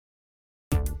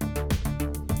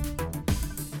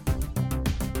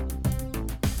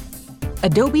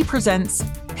Adobe presents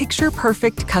Picture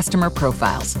Perfect Customer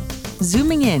Profiles,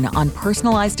 zooming in on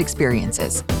personalized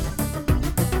experiences.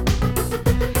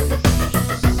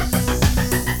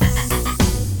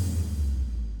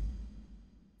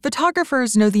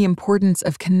 Photographers know the importance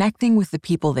of connecting with the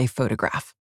people they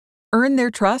photograph. Earn their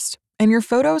trust, and your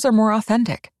photos are more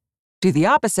authentic. Do the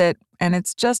opposite, and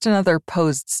it's just another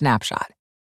posed snapshot.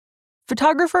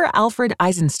 Photographer Alfred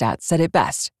Eisenstadt said it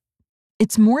best: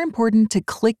 "It's more important to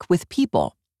click with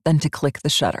people than to click the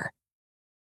shutter."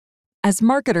 As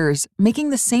marketers, making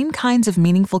the same kinds of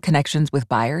meaningful connections with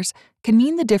buyers can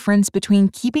mean the difference between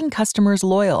keeping customers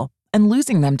loyal and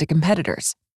losing them to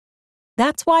competitors.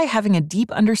 That's why having a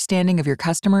deep understanding of your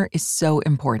customer is so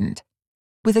important.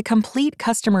 With a complete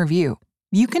customer view,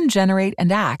 you can generate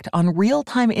and act on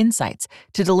real-time insights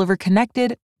to deliver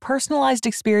connected, personalized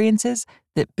experiences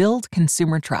that build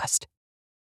consumer trust.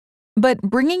 But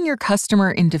bringing your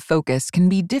customer into focus can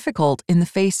be difficult in the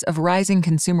face of rising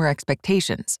consumer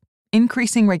expectations,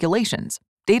 increasing regulations,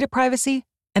 data privacy,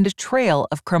 and a trail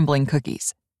of crumbling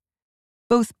cookies.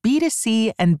 Both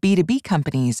B2C and B2B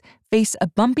companies face a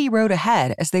bumpy road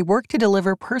ahead as they work to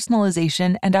deliver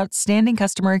personalization and outstanding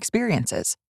customer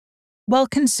experiences. While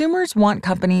consumers want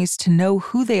companies to know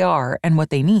who they are and what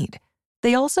they need,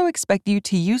 they also expect you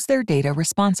to use their data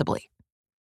responsibly.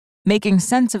 Making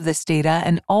sense of this data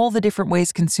and all the different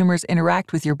ways consumers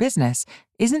interact with your business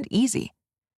isn't easy.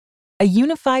 A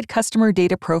unified customer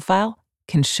data profile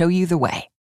can show you the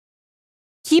way.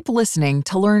 Keep listening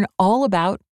to learn all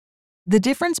about the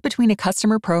difference between a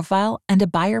customer profile and a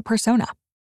buyer persona,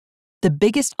 the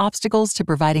biggest obstacles to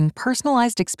providing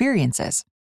personalized experiences,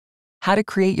 how to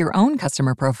create your own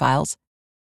customer profiles,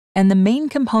 and the main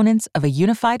components of a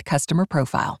unified customer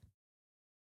profile.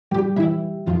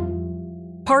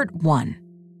 Part 1.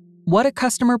 What a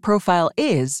customer profile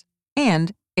is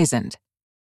and isn't.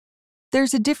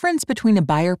 There's a difference between a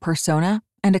buyer persona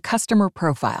and a customer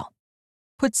profile.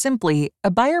 Put simply, a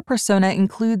buyer persona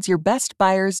includes your best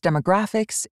buyer's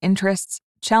demographics, interests,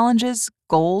 challenges,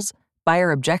 goals,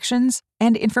 buyer objections,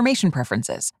 and information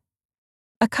preferences.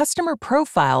 A customer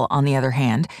profile, on the other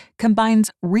hand, combines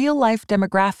real-life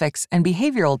demographics and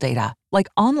behavioral data like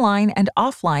online and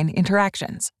offline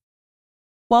interactions.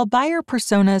 While buyer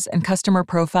personas and customer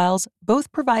profiles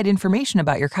both provide information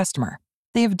about your customer,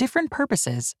 they have different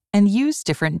purposes and use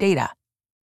different data.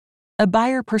 A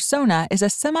buyer persona is a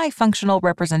semi-functional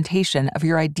representation of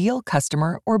your ideal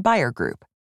customer or buyer group.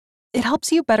 It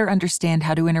helps you better understand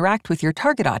how to interact with your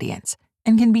target audience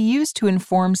and can be used to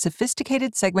inform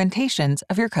sophisticated segmentations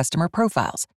of your customer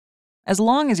profiles, as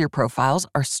long as your profiles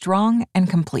are strong and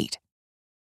complete.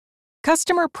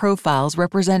 Customer profiles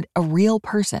represent a real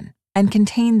person and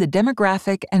contain the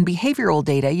demographic and behavioral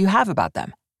data you have about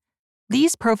them.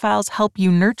 These profiles help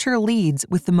you nurture leads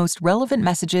with the most relevant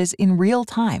messages in real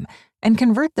time and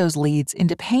convert those leads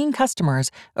into paying customers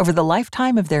over the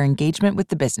lifetime of their engagement with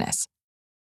the business.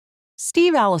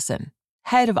 Steve Allison,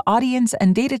 head of Audience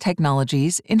and Data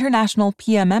Technologies International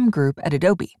PMM Group at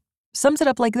Adobe, sums it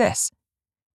up like this: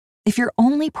 "If you're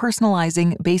only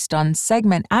personalizing based on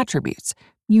segment attributes,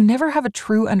 you never have a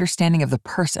true understanding of the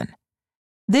person.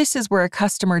 This is where a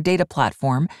customer data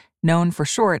platform, known for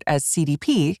short as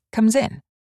CDP, comes in.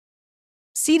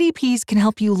 CDPs can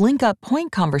help you link up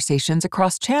point conversations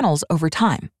across channels over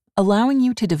time, allowing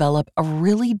you to develop a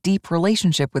really deep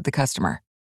relationship with the customer."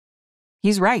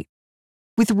 He's right.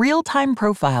 With real-time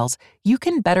profiles, you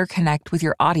can better connect with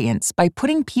your audience by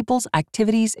putting people's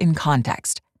activities in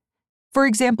context. For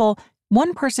example,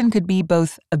 one person could be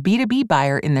both a B2B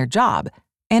buyer in their job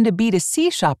and a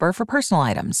B2C shopper for personal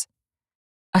items.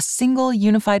 A single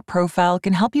unified profile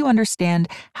can help you understand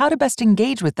how to best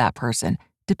engage with that person,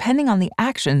 depending on the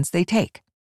actions they take.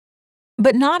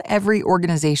 But not every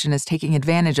organization is taking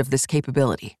advantage of this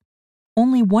capability.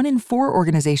 Only 1 in 4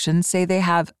 organizations say they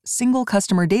have single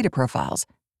customer data profiles,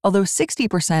 although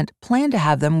 60% plan to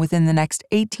have them within the next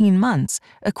 18 months,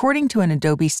 according to an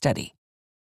Adobe study.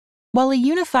 While a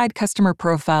unified customer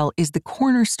profile is the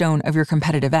cornerstone of your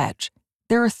competitive edge,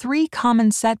 there are 3 common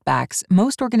setbacks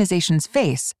most organizations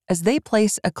face as they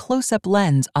place a close-up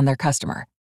lens on their customer.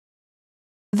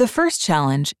 The first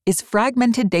challenge is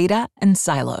fragmented data and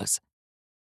silos.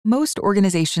 Most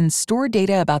organizations store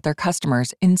data about their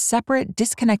customers in separate,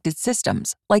 disconnected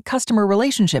systems like customer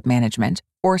relationship management,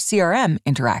 or CRM,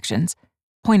 interactions,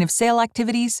 point-of-sale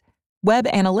activities, web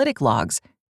analytic logs,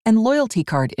 and loyalty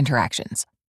card interactions.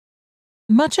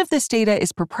 Much of this data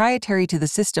is proprietary to the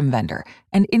system vendor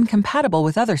and incompatible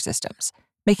with other systems,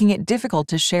 making it difficult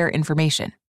to share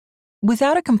information.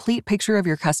 Without a complete picture of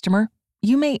your customer,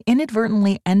 you may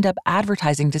inadvertently end up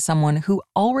advertising to someone who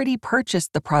already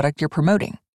purchased the product you're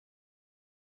promoting.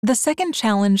 The second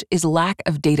challenge is lack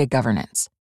of data governance.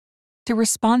 To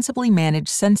responsibly manage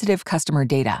sensitive customer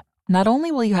data, not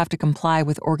only will you have to comply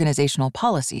with organizational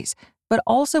policies, but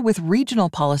also with regional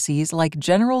policies like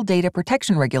General Data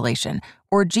Protection Regulation,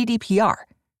 or GDPR,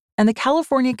 and the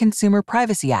California Consumer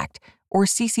Privacy Act, or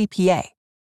CCPA.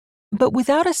 But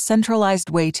without a centralized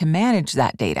way to manage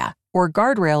that data, or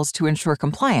guardrails to ensure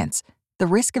compliance, the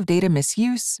risk of data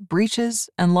misuse, breaches,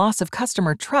 and loss of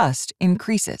customer trust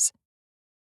increases.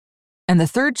 And the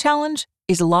third challenge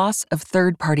is loss of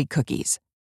third-party cookies.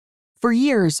 For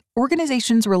years,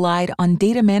 organizations relied on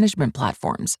data management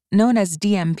platforms, known as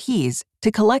DMPs,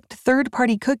 to collect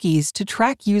third-party cookies to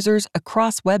track users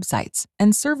across websites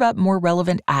and serve up more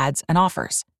relevant ads and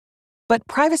offers. But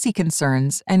privacy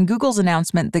concerns and Google's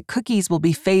announcement that cookies will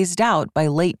be phased out by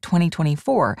late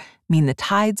 2024 mean the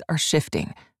tides are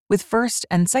shifting, with first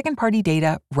and second-party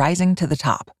data rising to the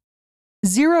top.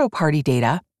 Zero-party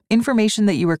data, information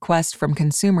that you request from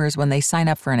consumers when they sign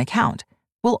up for an account,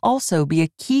 will also be a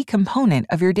key component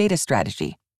of your data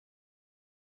strategy.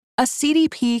 A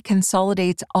CDP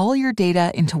consolidates all your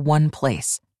data into one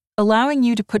place, allowing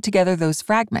you to put together those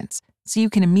fragments so you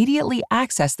can immediately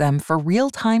access them for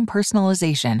real-time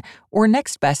personalization or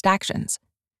next best actions.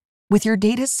 With your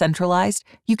data centralized,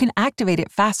 you can activate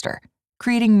it faster,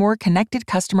 creating more connected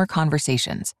customer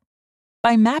conversations.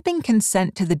 By mapping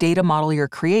consent to the data model you're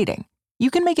creating,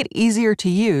 you can make it easier to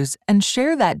use and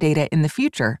share that data in the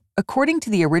future according to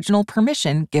the original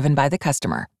permission given by the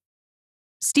customer.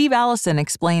 Steve Allison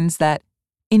explains that,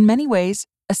 in many ways,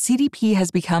 a CDP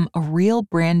has become a real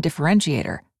brand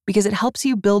differentiator because it helps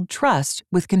you build trust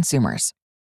with consumers.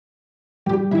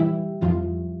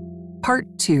 Part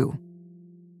 2.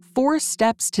 4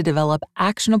 steps to develop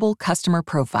actionable customer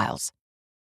profiles.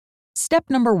 Step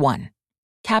number 1.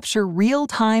 Capture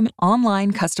real-time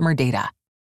online customer data.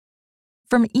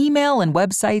 From email and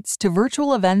websites to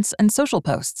virtual events and social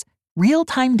posts,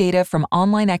 real-time data from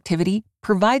online activity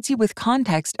provides you with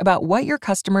context about what your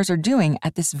customers are doing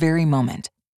at this very moment.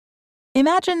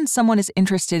 Imagine someone is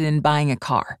interested in buying a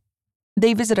car.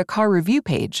 They visit a car review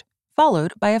page,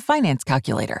 followed by a finance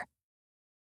calculator.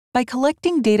 By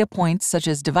collecting data points such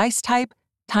as device type,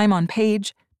 time on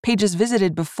page, pages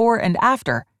visited before and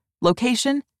after,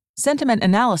 location, sentiment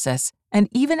analysis, and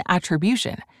even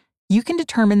attribution, you can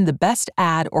determine the best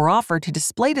ad or offer to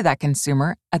display to that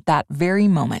consumer at that very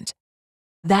moment.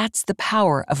 That's the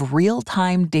power of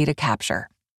real-time data capture.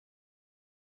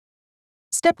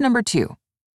 Step number 2.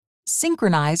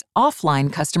 Synchronize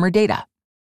offline customer data.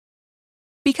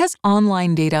 Because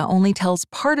online data only tells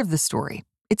part of the story,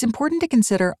 it's important to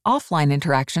consider offline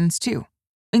interactions too,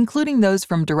 including those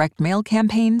from direct mail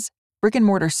campaigns,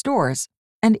 brick-and-mortar stores,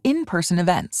 and in-person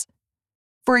events.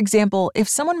 For example, if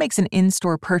someone makes an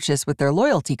in-store purchase with their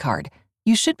loyalty card,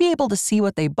 you should be able to see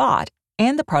what they bought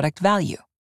and the product value.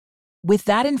 With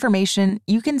that information,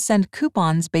 you can send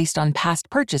coupons based on past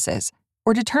purchases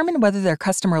or determine whether their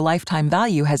customer lifetime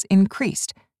value has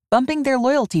increased, bumping their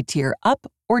loyalty tier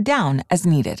up or down as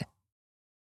needed.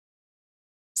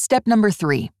 Step number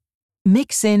 3.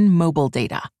 Mix in mobile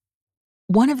data.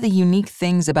 One of the unique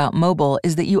things about mobile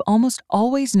is that you almost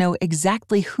always know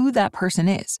exactly who that person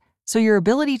is, so your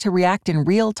ability to react in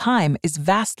real time is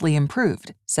vastly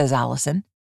improved, says Allison.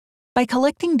 By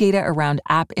collecting data around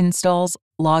app installs,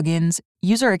 logins,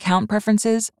 user account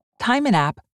preferences, time in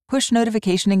app, push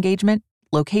notification engagement,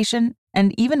 location,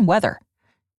 and even weather,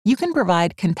 you can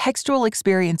provide contextual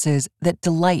experiences that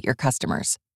delight your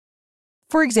customers.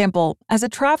 For example, as a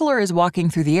traveler is walking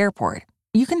through the airport,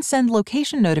 you can send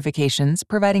location notifications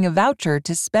providing a voucher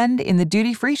to spend in the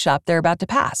duty-free shop they're about to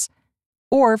pass,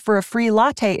 or for a free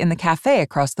latte in the cafe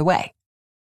across the way.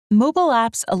 Mobile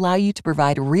apps allow you to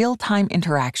provide real-time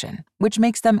interaction, which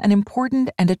makes them an important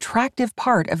and attractive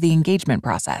part of the engagement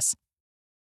process.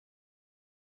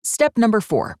 Step number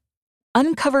 4.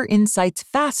 Uncover insights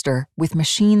faster with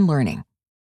machine learning.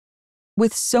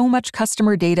 With so much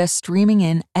customer data streaming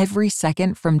in every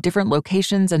second from different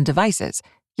locations and devices,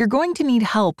 you're going to need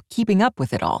help keeping up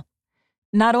with it all.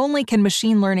 Not only can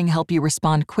machine learning help you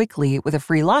respond quickly with a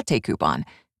free latte coupon,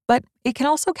 but it can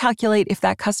also calculate if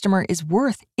that customer is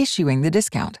worth issuing the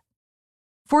discount.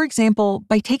 For example,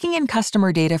 by taking in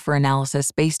customer data for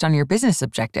analysis based on your business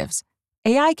objectives,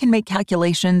 AI can make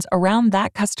calculations around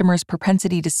that customer's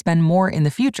propensity to spend more in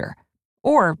the future,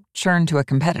 or churn to a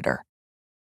competitor.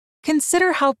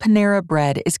 Consider how Panera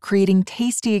Bread is creating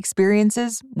tasty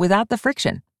experiences without the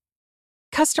friction.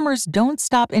 Customers don't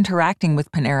stop interacting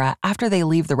with Panera after they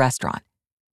leave the restaurant.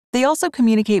 They also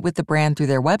communicate with the brand through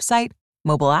their website,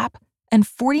 mobile app, and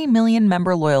 40 million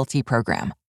member loyalty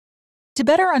program. To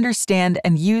better understand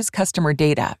and use customer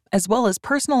data, as well as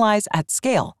personalize at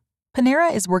scale,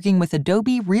 Panera is working with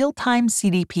Adobe Real-Time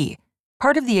CDP,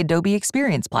 part of the Adobe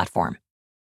Experience Platform.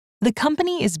 The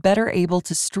company is better able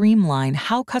to streamline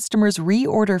how customers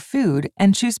reorder food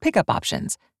and choose pickup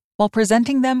options, while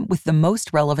presenting them with the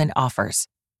most relevant offers.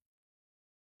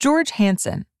 George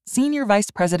Hansen, Senior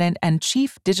Vice President and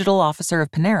Chief Digital Officer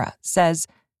of Panera, says,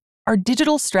 "Our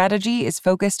digital strategy is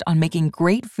focused on making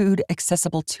great food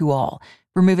accessible to all,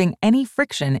 removing any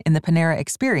friction in the Panera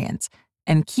experience,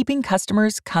 and keeping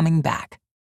customers coming back."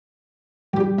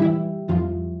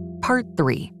 Part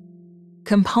 3.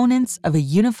 Components of a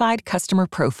unified customer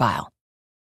profile.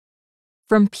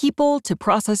 From people to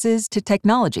processes to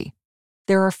technology,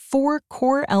 there are 4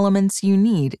 core elements you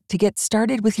need to get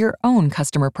started with your own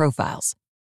customer profiles.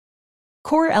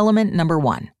 Core element number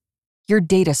 1, your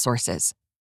data sources.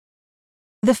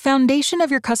 The foundation of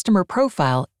your customer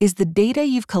profile is the data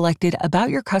you've collected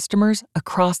about your customers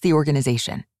across the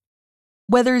organization.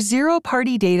 Whether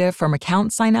zero-party data from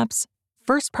account signups,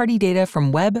 first-party data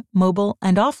from web, mobile,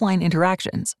 and offline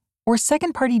interactions, or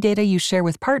second-party data you share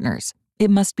with partners, it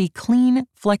must be clean,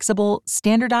 flexible,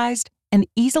 standardized, and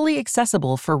easily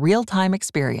accessible for real-time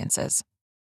experiences.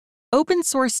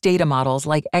 Open-source data models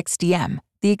like XDM,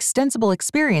 the Extensible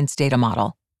Experience Data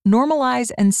Model,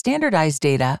 normalize and standardize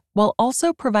data while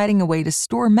also providing a way to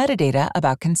store metadata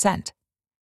about consent.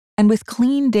 And with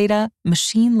clean data,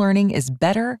 machine learning is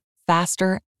better,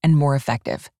 faster, and more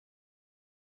effective.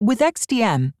 With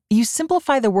XDM, you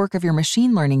simplify the work of your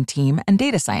machine learning team and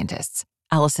data scientists,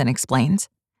 Allison explains.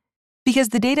 Because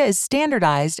the data is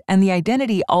standardized and the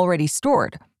identity already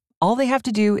stored, all they have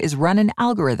to do is run an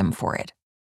algorithm for it.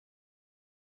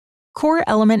 Core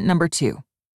element number 2,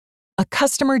 a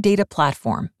customer data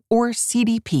platform, or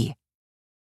CDP.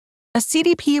 A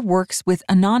CDP works with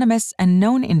anonymous and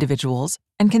known individuals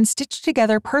and can stitch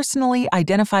together personally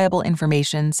identifiable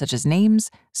information such as names,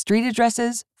 street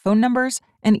addresses, phone numbers,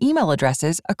 and email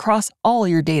addresses across all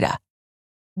your data.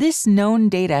 This known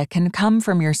data can come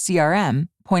from your CRM,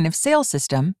 point of sale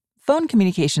system, phone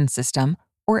communication system,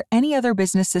 or any other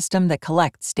business system that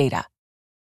collects data.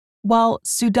 While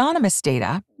pseudonymous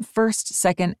data, first,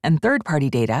 second, and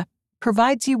third-party data,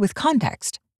 provides you with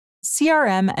context,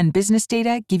 CRM and business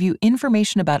data give you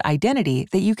information about identity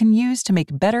that you can use to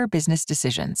make better business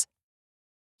decisions.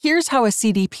 Here's how a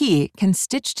CDP can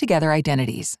stitch together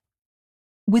identities.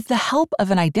 With the help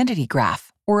of an identity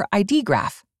graph, or ID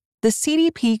graph, the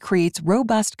CDP creates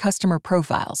robust customer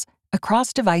profiles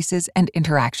across devices and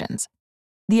interactions.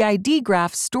 The ID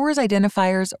graph stores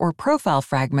identifiers or profile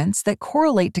fragments that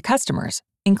correlate to customers,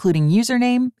 including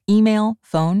username, email,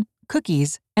 phone,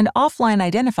 cookies, and offline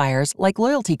identifiers like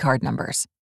loyalty card numbers.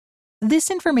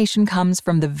 This information comes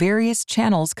from the various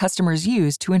channels customers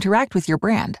use to interact with your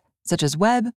brand, such as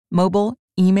web, mobile,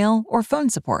 email, or phone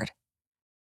support.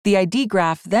 The ID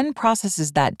graph then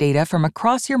processes that data from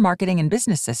across your marketing and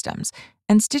business systems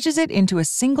and stitches it into a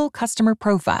single customer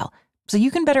profile so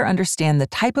you can better understand the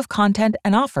type of content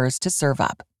and offers to serve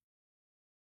up.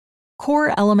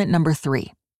 Core element number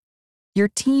 3, your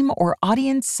team or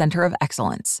audience center of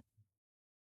excellence.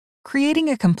 Creating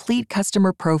a complete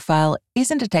customer profile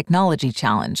isn't a technology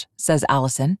challenge, says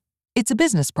Allison. It's a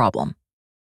business problem.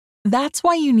 That's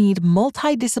why you need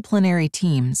multidisciplinary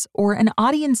teams or an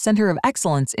audience center of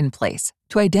excellence in place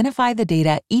to identify the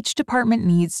data each department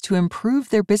needs to improve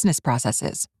their business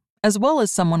processes, as well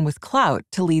as someone with clout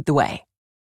to lead the way.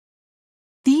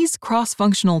 These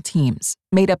cross-functional teams,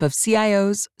 made up of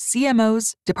CIOs,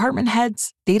 CMOs, department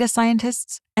heads, data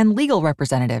scientists, and legal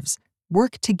representatives,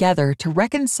 work together to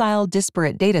reconcile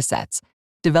disparate datasets,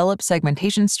 develop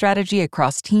segmentation strategy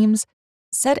across teams,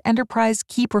 set enterprise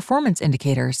key performance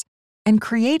indicators, and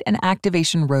create an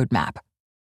activation roadmap.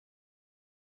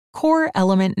 Core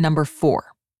element number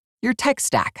 4, your tech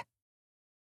stack.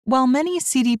 While many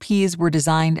CDPs were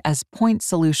designed as point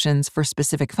solutions for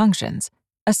specific functions,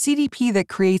 a CDP that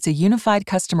creates a unified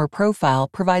customer profile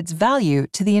provides value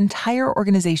to the entire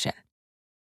organization.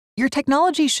 Your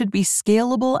technology should be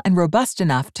scalable and robust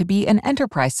enough to be an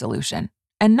enterprise solution,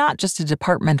 and not just a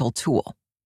departmental tool.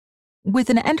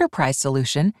 With an enterprise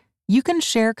solution, you can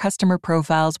share customer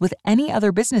profiles with any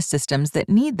other business systems that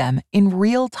need them in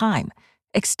real time,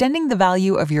 extending the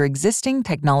value of your existing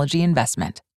technology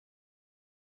investment.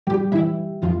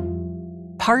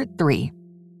 Part 3.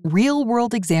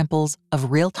 Real-world examples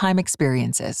of real-time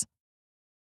experiences.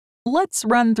 Let's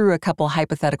run through a couple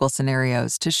hypothetical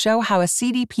scenarios to show how a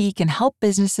CDP can help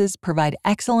businesses provide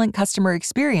excellent customer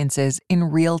experiences in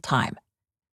real time.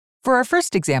 For our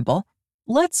first example,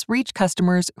 let's reach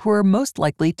customers who are most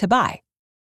likely to buy.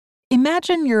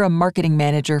 Imagine you're a marketing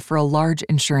manager for a large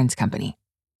insurance company.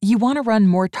 You want to run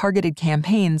more targeted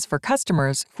campaigns for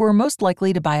customers who are most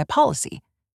likely to buy a policy,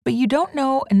 but you don't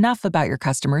know enough about your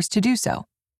customers to do so.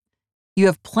 You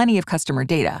have plenty of customer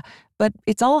data, but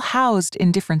it's all housed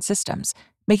in different systems,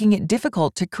 making it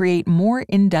difficult to create more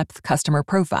in-depth customer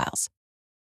profiles.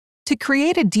 To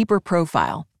create a deeper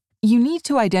profile, you need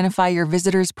to identify your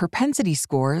visitors' propensity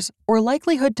scores or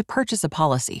likelihood to purchase a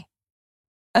policy.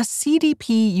 A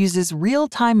CDP uses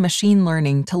real-time machine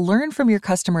learning to learn from your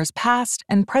customers' past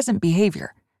and present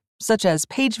behavior, such as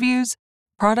page views,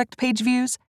 product page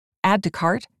views, add to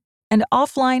cart, and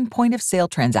offline point-of-sale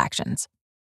transactions.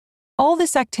 All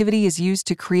this activity is used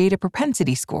to create a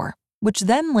propensity score, which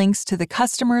then links to the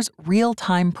customer's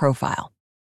real-time profile.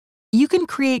 You can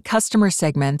create customer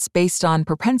segments based on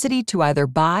propensity to either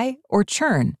buy or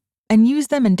churn and use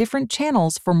them in different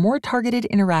channels for more targeted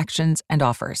interactions and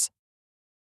offers.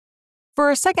 For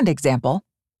our second example,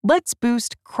 let's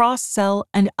boost cross-sell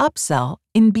and upsell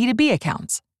in B2B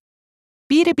accounts.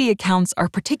 B2B accounts are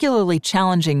particularly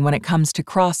challenging when it comes to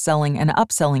cross-selling and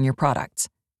upselling your products.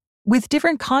 With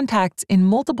different contacts in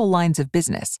multiple lines of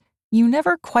business, you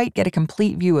never quite get a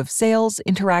complete view of sales,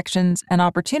 interactions, and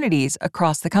opportunities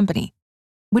across the company,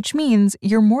 which means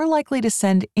you're more likely to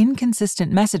send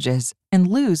inconsistent messages and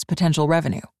lose potential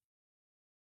revenue.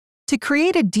 To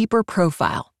create a deeper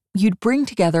profile, you'd bring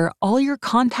together all your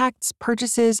contacts,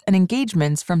 purchases, and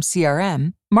engagements from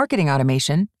CRM, marketing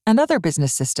automation, and other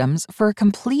business systems for a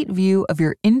complete view of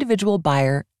your individual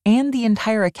buyer and the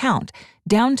entire account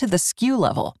down to the SKU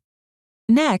level.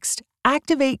 Next,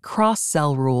 activate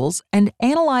cross-sell rules and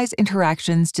analyze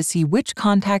interactions to see which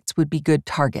contacts would be good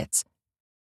targets.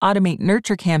 Automate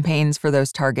nurture campaigns for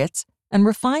those targets and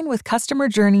refine with customer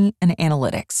journey and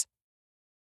analytics.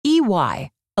 EY,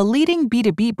 a leading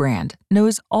B2B brand,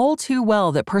 knows all too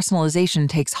well that personalization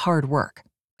takes hard work,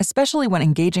 especially when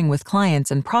engaging with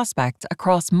clients and prospects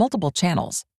across multiple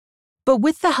channels. But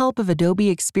with the help of Adobe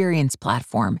Experience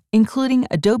Platform, including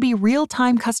Adobe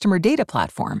Real-Time Customer Data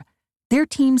Platform, their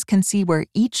teams can see where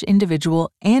each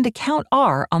individual and account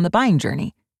are on the buying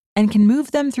journey and can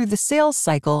move them through the sales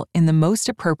cycle in the most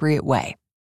appropriate way.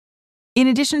 In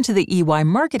addition to the EY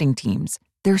marketing teams,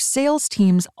 their sales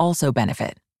teams also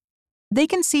benefit. They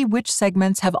can see which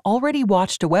segments have already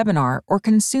watched a webinar or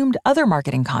consumed other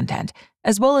marketing content,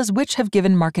 as well as which have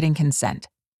given marketing consent.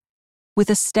 With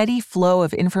a steady flow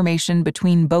of information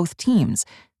between both teams,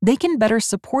 they can better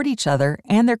support each other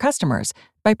and their customers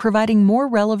by providing more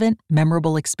relevant,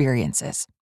 memorable experiences.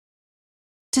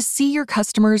 To see your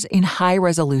customers in high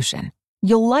resolution,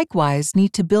 you'll likewise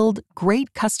need to build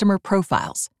great customer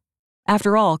profiles.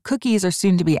 After all, cookies are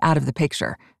soon to be out of the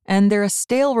picture, and they're a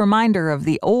stale reminder of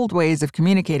the old ways of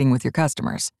communicating with your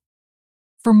customers.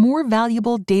 For more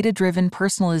valuable data-driven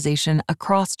personalization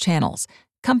across channels,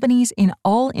 companies in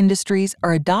all industries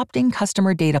are adopting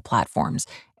customer data platforms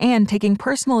and taking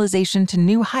personalization to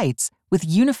new heights with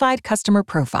unified customer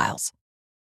profiles.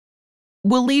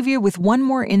 We'll leave you with one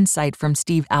more insight from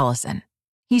Steve Allison.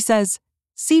 He says,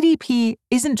 CDP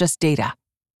isn't just data.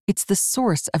 It's the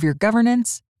source of your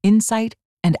governance, insight,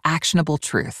 and actionable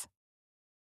truth.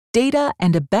 Data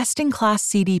and a best-in-class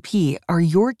CDP are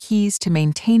your keys to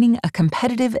maintaining a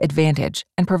competitive advantage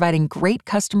and providing great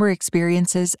customer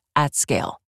experiences at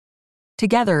scale.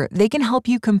 Together, they can help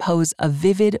you compose a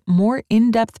vivid, more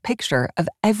in-depth picture of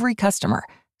every customer,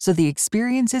 so the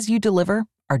experiences you deliver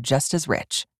are just as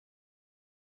rich.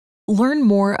 Learn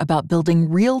more about building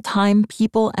real-time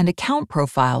people and account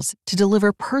profiles to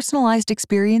deliver personalized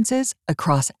experiences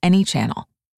across any channel.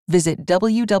 Visit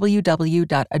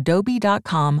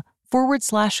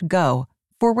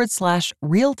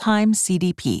www.adobe.com/go/realtime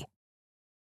CDP.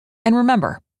 And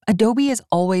remember, Adobe is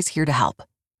always here to help.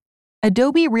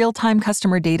 Adobe Real-Time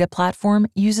Customer Data Platform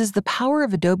uses the power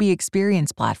of Adobe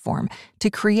Experience Platform to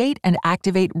create and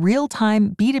activate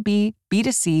real-time B2B,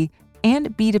 B2C,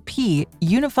 and B2P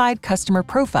unified customer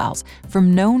profiles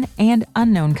from known and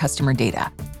unknown customer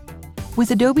data.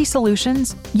 With Adobe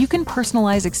Solutions, you can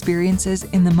personalize experiences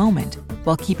in the moment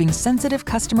while keeping sensitive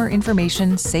customer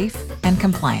information safe and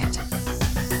compliant.